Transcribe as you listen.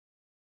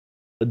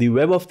the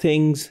Web of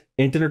Things,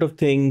 Internet of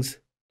Things,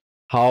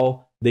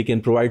 how they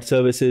can provide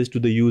services to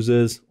the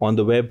users on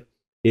the web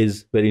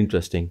is very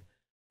interesting.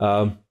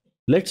 Um,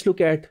 let's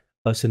look at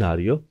a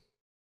scenario,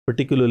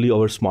 particularly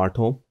our smart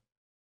home,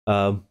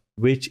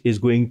 which is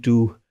going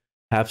to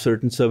have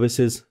certain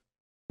services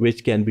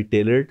which can be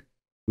tailored,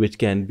 which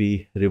can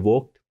be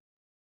revoked,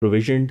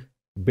 provisioned,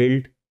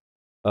 built,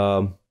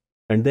 and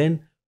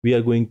then we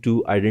are going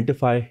to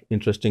identify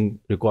interesting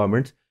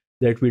requirements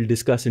that we'll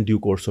discuss in due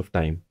course of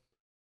time.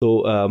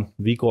 So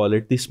we call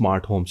it the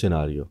smart home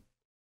scenario.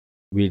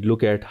 We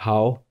look at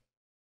how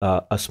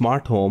a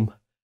smart home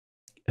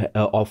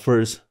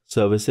offers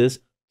services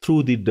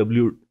through the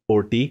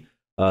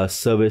WOT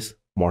service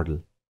model.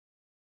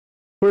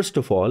 First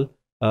of all,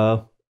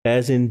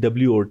 as in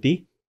WOT,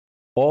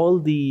 all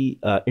the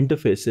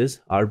interfaces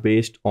are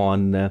based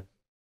on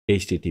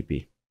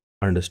HTTP.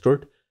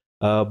 Understood?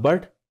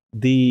 But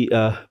the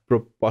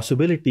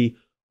possibility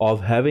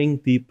of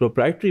having the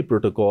proprietary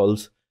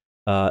protocols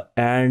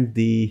and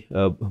the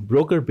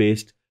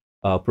broker-based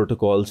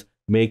protocols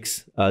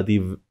makes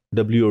the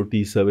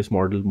WOT service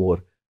model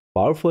more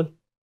powerful.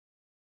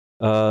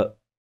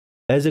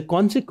 As a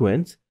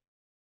consequence,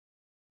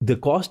 the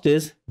cost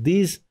is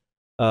these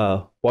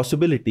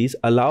possibilities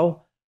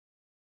allow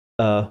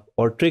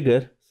or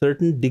trigger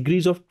certain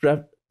degrees of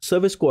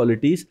service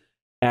qualities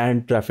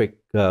and traffic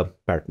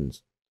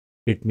patterns.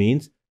 It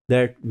means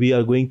that we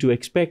are going to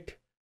expect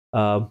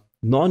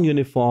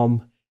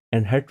non-uniform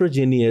and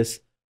heterogeneous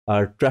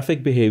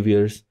traffic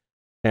behaviors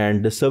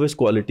and the service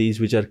qualities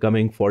which are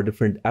coming for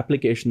different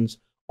applications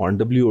on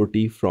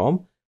WOT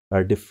from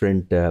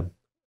different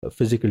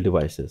physical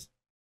devices.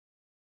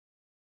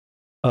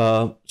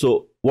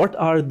 So what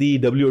are the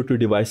WOT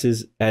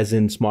devices as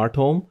in smart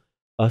home?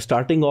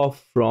 Starting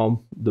off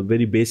from the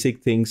very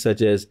basic things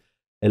such as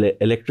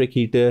electric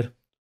heater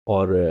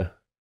or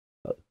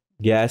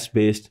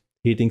gas-based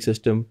heating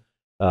system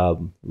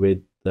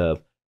with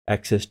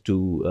access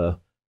to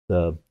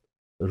the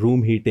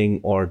room heating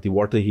or the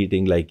water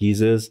heating like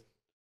geysers.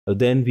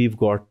 Then we've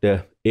got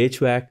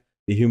HVAC,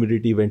 the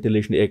humidity,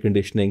 ventilation, air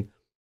conditioning.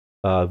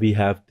 We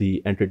have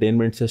the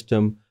entertainment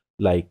system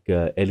like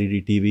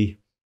LED TV.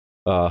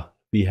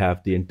 We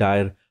have the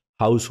entire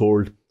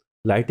household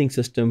lighting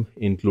system,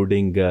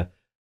 including the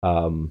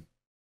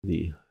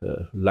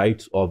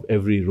lights of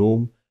every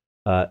room,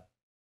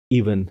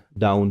 even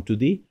down to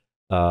the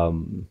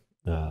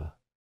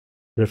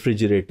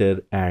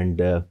refrigerator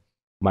and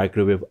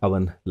microwave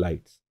oven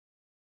lights.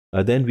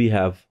 Then we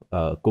have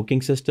a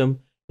cooking system,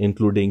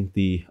 including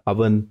the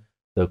oven,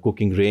 the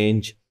cooking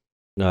range.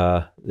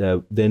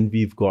 Then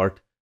we've got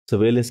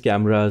surveillance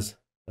cameras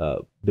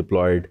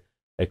deployed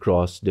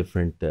across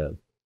different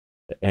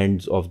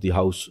ends of the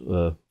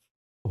household.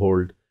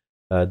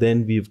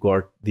 Then we've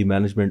got the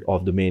management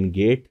of the main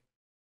gate,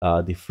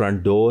 the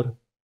front door,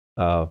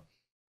 and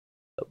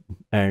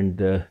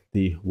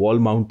the wall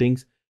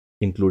mountings,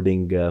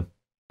 including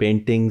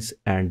paintings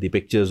and the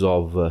pictures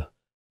of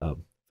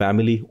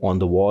family on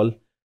the wall.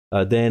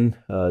 Then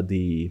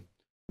the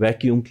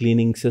vacuum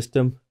cleaning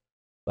system.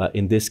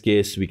 In this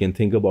case, we can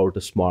think about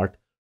a smart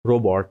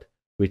robot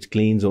which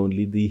cleans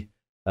only the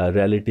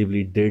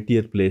relatively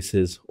dirtier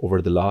places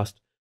over the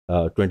last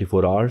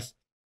 24 hours.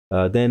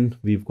 Then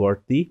we've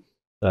got the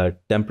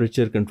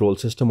temperature control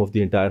system of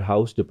the entire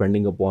house,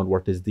 depending upon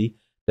what is the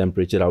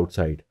temperature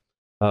outside.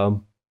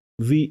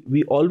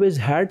 We always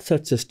had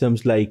such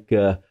systems like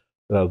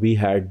we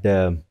had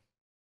the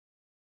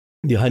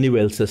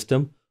Honeywell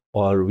system,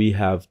 or we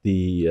have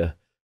the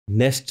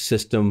Nest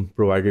system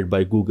provided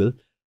by Google.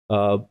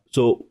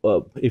 So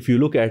if you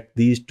look at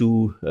these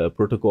two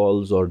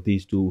protocols or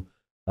these two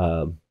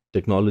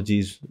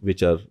technologies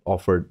which are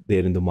offered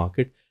there in the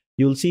market,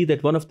 you'll see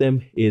that one of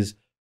them is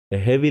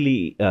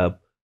heavily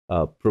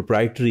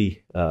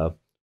proprietary,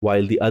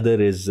 while the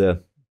other is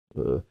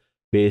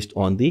based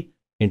on the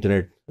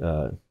internet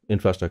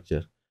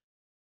infrastructure.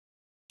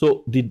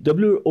 So the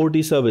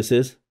WOT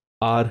services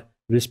are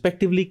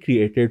respectively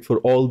created for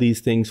all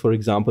these things. For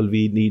example,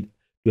 we need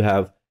to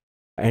have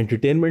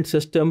entertainment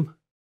system,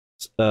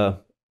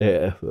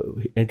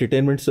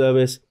 entertainment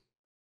service,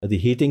 the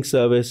heating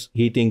service,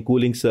 heating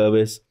cooling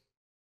service.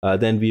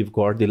 Then we've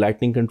got the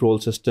lighting control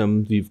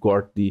system. We've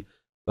got the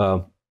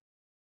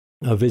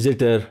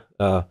visitor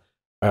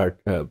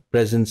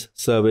presence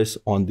service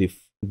on the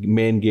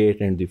main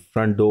gate and the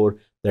front door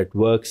that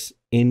works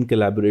in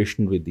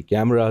collaboration with the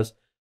cameras.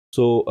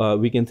 So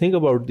we can think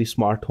about the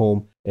smart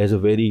home as a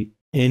very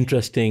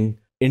interesting,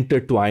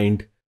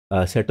 intertwined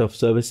set of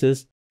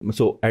services.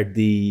 So at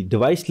the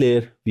device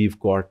layer, we've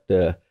got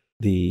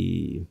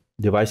the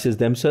devices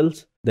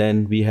themselves.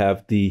 Then we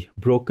have the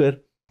broker.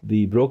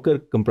 The broker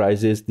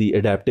comprises the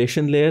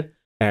adaptation layer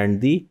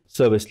and the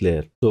service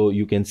layer. So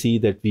you can see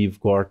that we've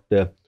got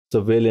the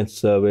surveillance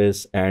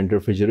service and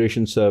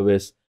refrigeration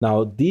service.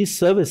 Now these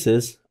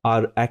services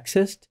are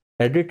accessed,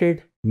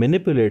 edited,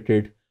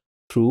 manipulated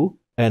through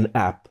an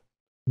app.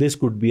 This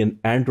could be an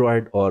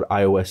Android or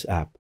iOS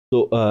app.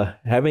 So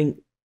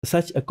having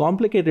such a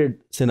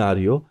complicated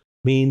scenario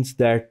means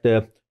that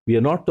We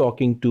are not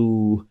talking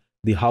to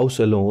the house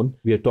alone.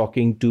 We are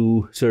talking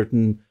to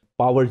certain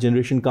power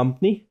generation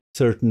company,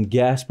 certain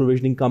gas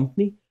provisioning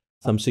company,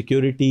 some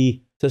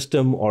security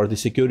system or the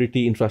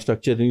security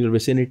infrastructure in your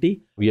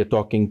vicinity. We are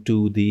talking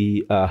to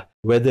the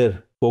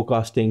weather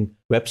forecasting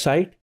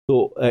website.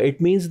 So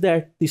it means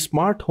that the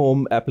smart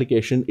home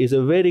application is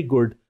a very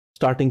good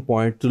starting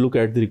point to look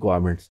at the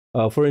requirements.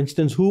 For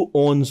instance, who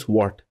owns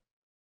what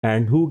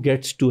and who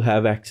gets to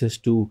have access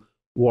to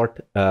what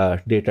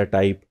data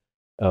type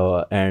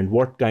and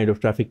what kind of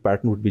traffic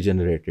pattern would be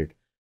generated.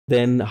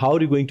 Then how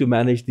are you going to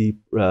manage the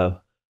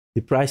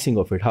pricing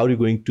of it? How are you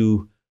going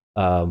to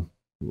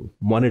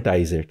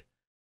monetize it?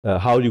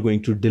 How are you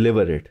going to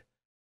deliver it?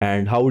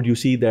 And how would you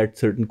see that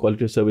certain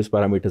quality of service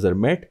parameters are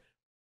met?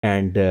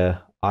 And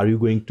are you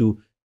going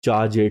to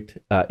charge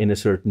it in a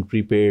certain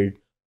prepaid,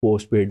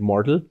 postpaid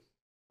model?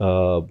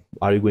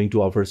 Are you going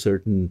to offer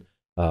certain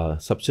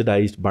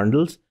subsidized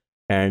bundles?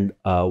 And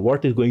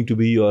what is going to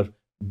be your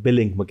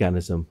billing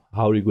mechanism?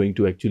 How are you going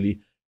to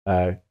actually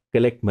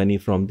collect money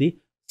from the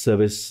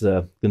service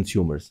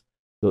consumers?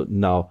 So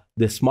now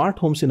the smart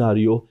home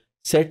scenario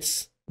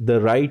sets the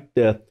right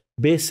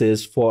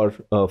basis for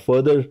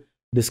further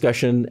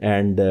discussion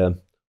and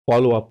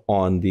follow up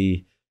on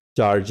the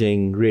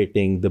charging,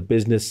 rating, the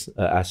business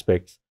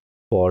aspects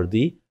for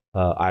the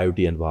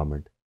IoT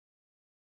environment.